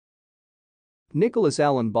Nicholas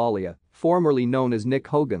Allan Bollea, formerly known as Nick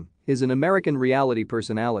Hogan, is an American reality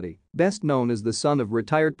personality, best known as the son of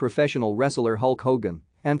retired professional wrestler Hulk Hogan,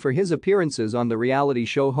 and for his appearances on the reality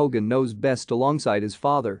show Hogan Knows Best alongside his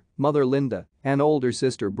father, mother Linda, and older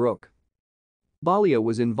sister Brooke. Bollea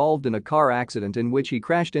was involved in a car accident in which he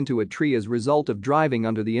crashed into a tree as a result of driving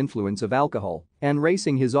under the influence of alcohol and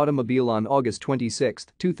racing his automobile on August 26,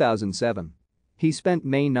 2007. He spent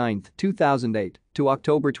May 9, 2008 to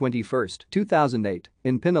October 21, 2008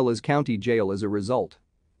 in Pinellas County Jail as a result.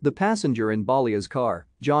 The passenger in Bollea's car,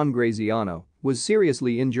 John Graziano, was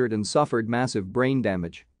seriously injured and suffered massive brain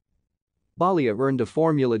damage. Bollea earned a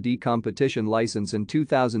Formula D competition license in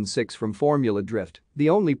 2006 from Formula Drift, the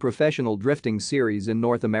only professional drifting series in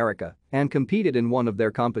North America, and competed in one of their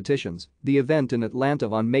competitions, the event in Atlanta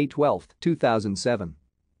on May 12, 2007.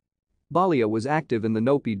 Bollea was active in the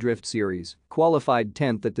Nopi Drift Series, qualified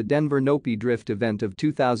 10th at the Denver Nopi Drift event of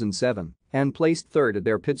 2007, and placed 3rd at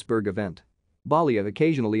their Pittsburgh event. Bollea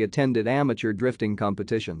occasionally attended amateur drifting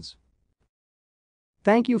competitions.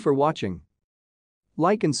 Thank you for watching.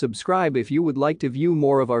 Like and subscribe if you would like to view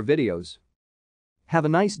more of our videos. Have a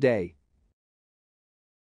nice day.